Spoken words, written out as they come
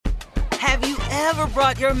Have you ever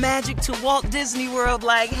brought your magic to Walt Disney World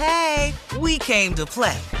like, hey, we came to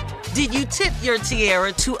play? Did you tip your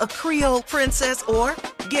tiara to a Creole princess or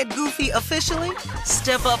get goofy officially?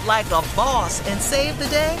 Step up like a boss and save the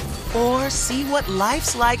day? Or see what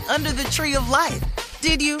life's like under the tree of life?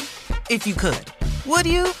 Did you? If you could. Would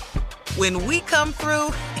you? When we come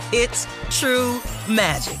through, it's true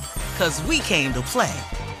magic. 'Cause we came to play.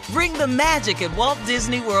 Bring the magic at Walt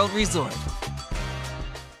Disney World Resort.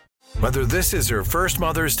 Whether this is her first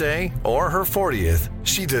Mother's Day or her 40th,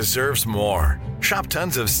 she deserves more. Shop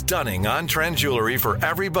tons of stunning on-trend jewelry for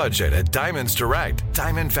every budget at Diamonds Direct.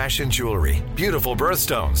 Diamond fashion jewelry, beautiful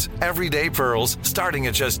birthstones, everyday pearls starting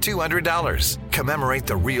at just $200. Commemorate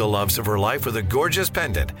the real loves of her life with a gorgeous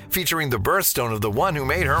pendant featuring the birthstone of the one who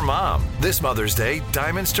made her mom. This Mother's Day,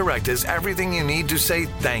 Diamonds Direct is everything you need to say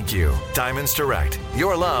thank you. Diamonds Direct,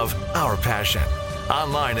 your love, our passion.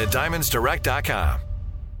 Online at diamondsdirect.com.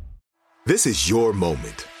 This is your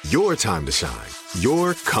moment, your time to shine,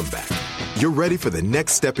 your comeback. You're ready for the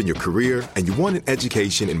next step in your career, and you want an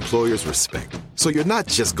education employers respect. So you're not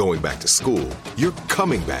just going back to school, you're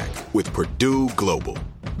coming back with Purdue Global.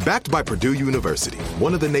 Backed by Purdue University,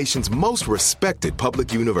 one of the nation's most respected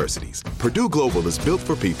public universities, Purdue Global is built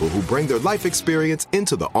for people who bring their life experience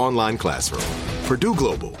into the online classroom. Purdue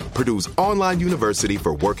Global, Purdue's online university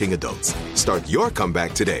for working adults. Start your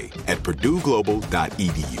comeback today at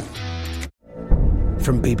purdueglobal.edu.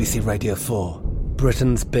 From BBC Radio 4,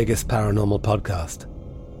 Britain's biggest paranormal podcast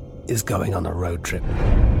is going on a road trip.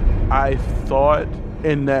 I thought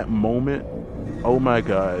in that moment, oh my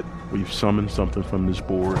God, we've summoned something from this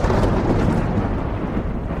board.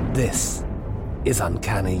 This is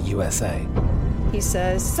Uncanny USA. He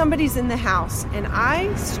says, somebody's in the house, and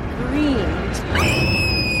I screamed.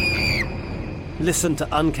 Listen to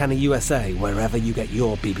Uncanny USA wherever you get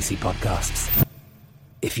your BBC podcasts,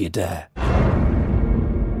 if you dare.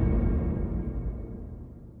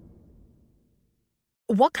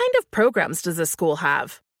 What kind of programs does this school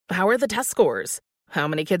have? How are the test scores? How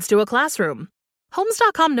many kids do a classroom?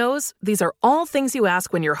 Homes.com knows these are all things you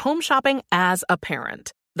ask when you're home shopping as a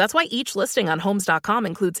parent. That's why each listing on Homes.com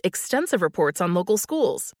includes extensive reports on local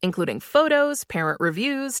schools, including photos, parent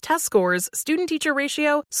reviews, test scores, student-teacher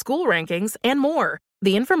ratio, school rankings, and more.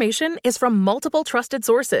 The information is from multiple trusted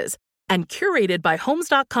sources and curated by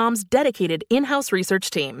Homes.com's dedicated in-house research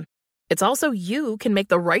team. It's also you can make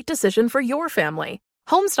the right decision for your family.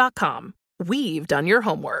 Homes.com. We've done your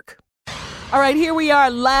homework. All right, here we are.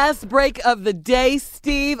 Last break of the day.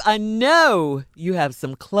 Steve, I know you have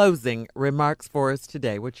some closing remarks for us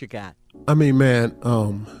today. What you got? I mean, man,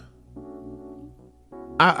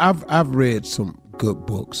 I've read some good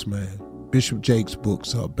books, man. Bishop Jakes'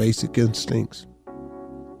 books, Basic Instincts.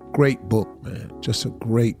 Great book, man. Just a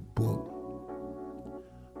great book.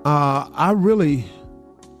 I really,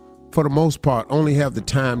 for the most part, only have the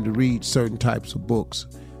time to read certain types of books.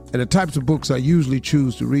 And the types of books I usually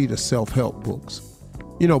choose to read are self-help books.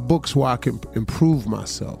 You know, books where I can improve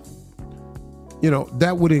myself. You know,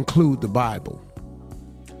 that would include the Bible.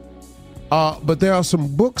 But there are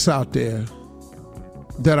some books out there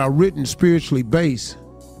that are written spiritually based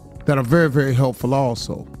that are very, very helpful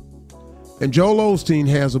also. And Joel Osteen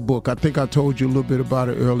has a book. I think I told you a little bit about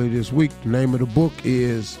it earlier this week. The name of the book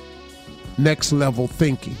is Next Level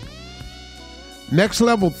Thinking. Next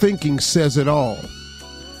Level Thinking says it all.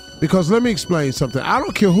 Because let me explain something. I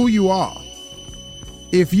don't care who you are.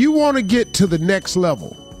 If you want to get to the next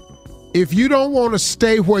level, if you don't want to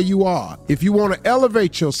stay where you are, if you want to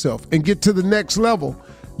elevate yourself and get to the next level,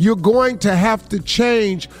 you're going to have to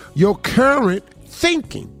change your current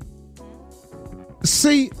thinking.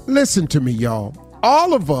 See, listen to me, y'all.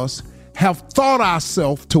 All of us have thought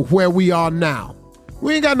ourselves to where we are now.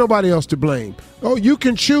 We ain't got nobody else to blame. Oh, you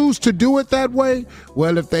can choose to do it that way?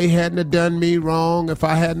 Well, if they hadn't have done me wrong, if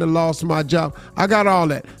I hadn't have lost my job, I got all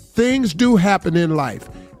that. Things do happen in life.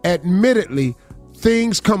 Admittedly,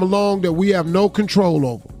 things come along that we have no control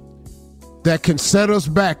over, that can set us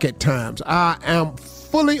back at times. I am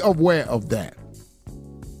fully aware of that.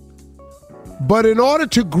 But in order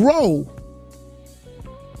to grow,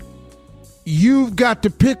 you've got to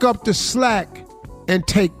pick up the slack and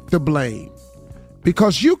take the blame.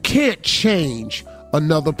 Because you can't change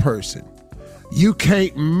another person. You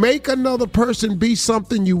can't make another person be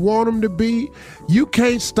something you want them to be. You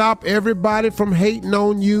can't stop everybody from hating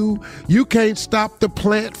on you. You can't stop the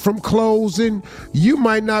plant from closing. You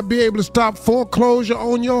might not be able to stop foreclosure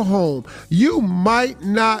on your home. You might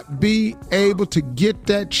not be able to get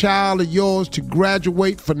that child of yours to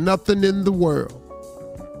graduate for nothing in the world.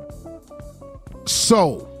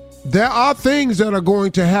 So, There are things that are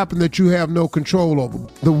going to happen that you have no control over.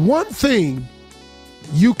 The one thing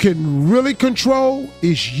you can really control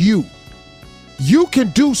is you. You can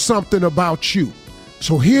do something about you.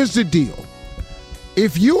 So here's the deal.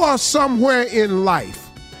 If you are somewhere in life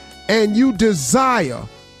and you desire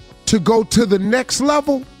to go to the next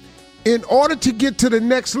level, in order to get to the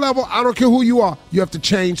next level, I don't care who you are, you have to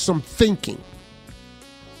change some thinking.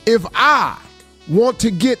 If I want to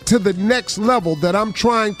get to the next level that I'm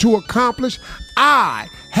trying to accomplish, I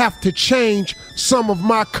have to change some of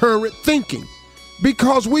my current thinking,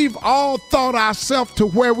 because we've all thought ourselves to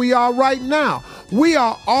where we are right now. We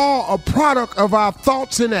are all a product of our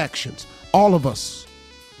thoughts and actions. All of us.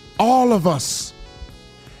 All of us.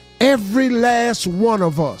 Every last one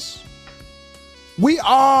of us. We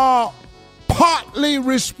are partly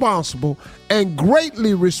responsible and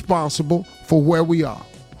greatly responsible for where we are.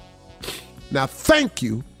 Now, thank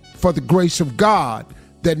you for the grace of God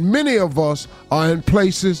that many of us are in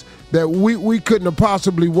places that we couldn't have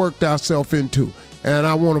possibly worked ourselves into. And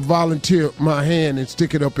I want to volunteer my hand and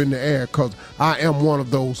stick it up in the air, because I am one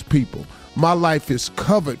of those people. My life is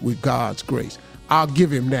covered with God's grace. I'll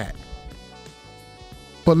give him that.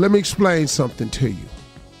 But let me explain something to you.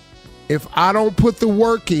 If I don't put the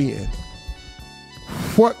work in,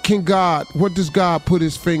 what does God put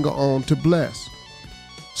his finger on to bless?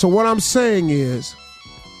 So what I'm saying is,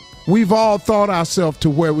 we've all thought ourselves to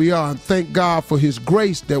where we are, and thank God for his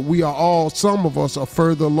grace that we are all, some of us are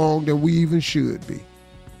further along than we even should be.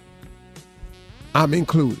 I'm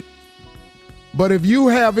included. But if you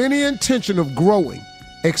have any intention of growing,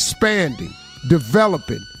 expanding,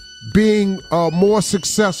 developing, being more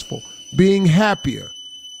successful, being happier,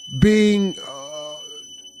 being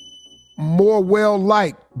more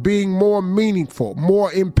well-liked, being more meaningful,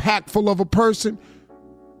 more impactful of a person,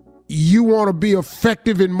 you want to be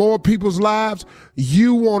effective in more people's lives,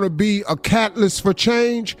 you want to be a catalyst for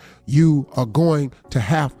change, you are going to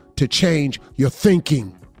have to change your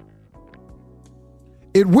thinking.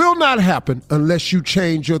 It will not happen unless you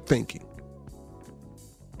change your thinking.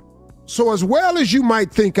 So as well as you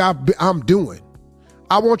might think I'm doing,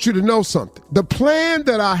 I want you to know something. The plan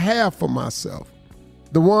that I have for myself,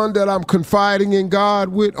 the one that I'm confiding in God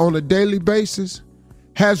with on a daily basis,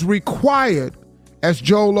 has required, as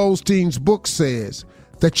Joel Osteen's book says,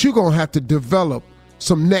 that you're going to have to develop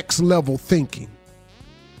some next level thinking.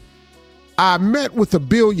 I met with a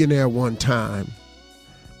billionaire one time,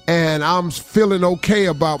 and I'm feeling okay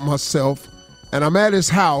about myself, and I'm at his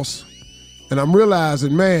house, and I'm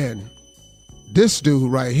realizing, man, this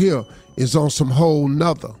dude right here is on some whole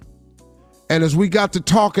nother. And as we got to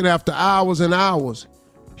talking after hours and hours,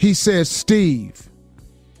 he said, Steve,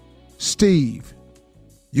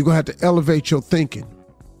 you're going to have to elevate your thinking.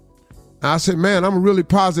 I said, man, I'm a really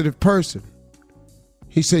positive person.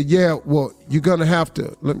 He said, yeah, well, you're going to have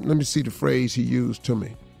to, let me see the phrase he used to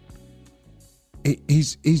me.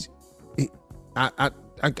 I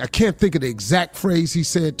can't think of the exact phrase he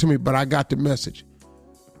said to me, but I got the message.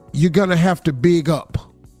 You're going to have to big up,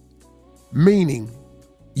 meaning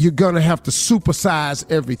you're going to have to supersize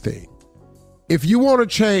everything. If you want to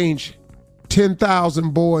change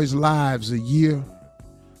 10,000 boys' lives a year,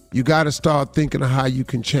 you got to start thinking of how you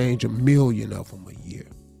can change 1 million of them a year.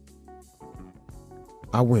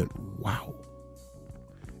 I went, wow.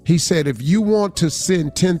 He said, if you want to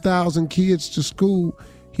send 10,000 kids to school,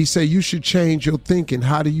 he said, you should change your thinking.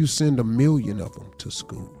 How do you send 1 million of them to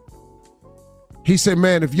school? He said,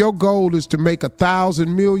 man, if your goal is to make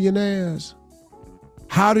 1,000 millionaires,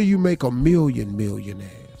 how do you make 1 million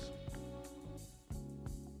millionaires?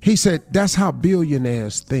 He said, that's how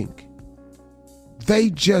billionaires think.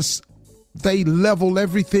 They level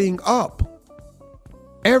everything up.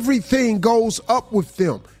 Everything goes up with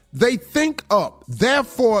them. They think up,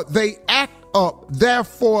 therefore they act up,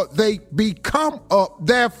 therefore they become up,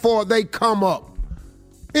 therefore they come up.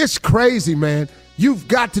 It's crazy, man. You've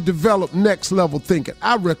got to develop next level thinking.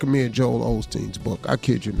 I recommend Joel Osteen's book. I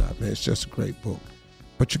kid you not, man. It's just a great book.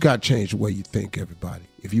 But you got to change the way you think, everybody.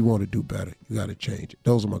 If you want to do better, you got to change it.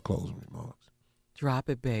 Those are my closing remarks. Drop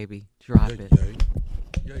it, baby. Drop it.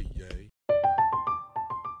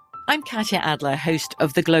 I'm Katya Adler, host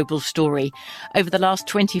of The Global Story. Over the last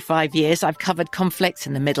 25 years, I've covered conflicts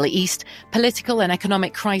in the Middle East, political and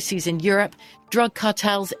economic crises in Europe, drug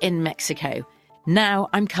cartels in Mexico. Now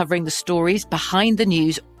I'm covering the stories behind the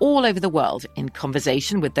news all over the world in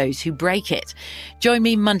conversation with those who break it. Join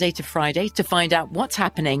me Monday to Friday to find out what's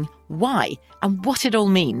happening, why, and what it all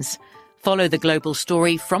means. Follow The Global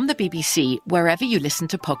Story from the BBC wherever you listen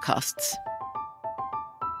to podcasts.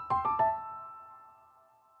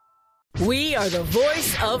 We are the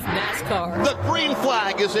voice of NASCAR. The green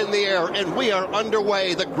flag is in the air, and we are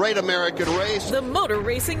underway. The Great American Race. The Motor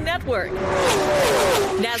Racing Network.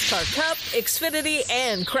 NASCAR Cup, Xfinity,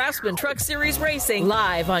 and Craftsman Truck Series Racing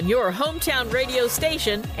live on your hometown radio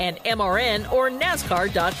station and MRN or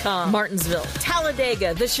NASCAR.com. Martinsville,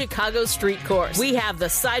 Talladega, the Chicago Street Course. We have the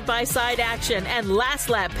side-by-side action and last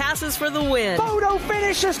lap passes for the win. Photo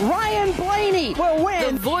finishes. Ryan Blaney will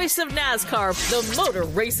win. The voice of NASCAR, the Motor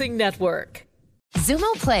Racing Network.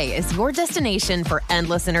 Xumo Play is your destination for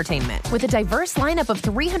endless entertainment. With a diverse lineup of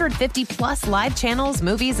 350-plus live channels,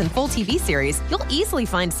 movies, and full TV series, you'll easily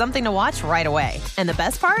find something to watch right away. And the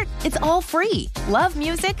best part? It's all free. Love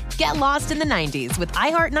music? Get lost in the 90s with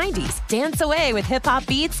iHeart 90s, dance away with hip-hop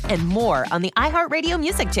beats, and more on the iHeartRadio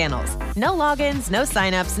music channels. No logins, no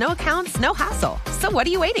signups, no accounts, no hassle. So what are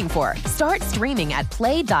you waiting for? Start streaming at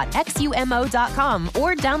play.xumo.com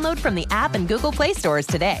or download from the app and Google Play stores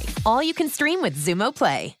today. All you can stream with Xumo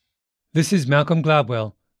Play. This is Malcolm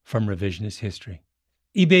Gladwell from Revisionist History.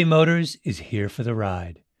 eBay Motors is here for the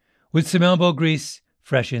ride. With some elbow grease,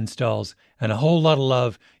 fresh installs, and a whole lot of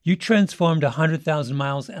love, you transformed 100,000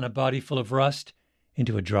 miles and a body full of rust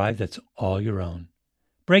into a drive that's all your own.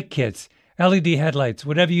 Brake kits, LED headlights,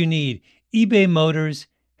 whatever you need, eBay Motors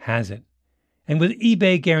has it. And with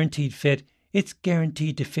eBay Guaranteed Fit, it's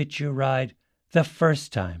guaranteed to fit your ride the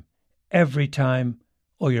first time, every time,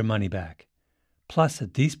 or your money back. Plus,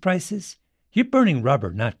 at these prices, you're burning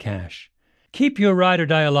rubber, not cash. Keep your ride or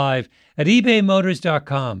die alive at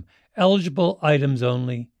ebaymotors.com. Eligible items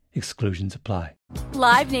only. Exclusions apply.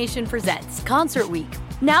 Live Nation presents Concert Week.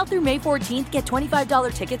 Now through May 14th, get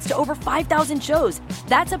 $25 tickets to over 5,000 shows.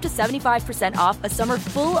 That's up to 75% off a summer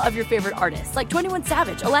full of your favorite artists like 21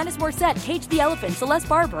 Savage, Alanis Morissette, Cage the Elephant, Celeste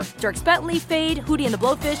Barber, Dierks Bentley, Fade, Hootie and the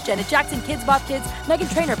Blowfish, Janet Jackson, Kidz Bop Kids,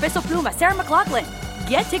 Meghan Trainor, Peso Pluma, Sarah McLachlan.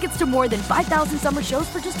 Get tickets to more than 5,000 summer shows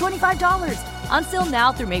for just $25. On sale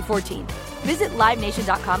now through May 14th. Visit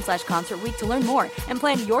LiveNation.com/Concert Week to learn more and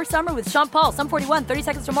plan your summer with Sean Paul, Sum 41, 30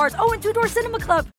 Seconds to Mars, and Two Door Cinema Club.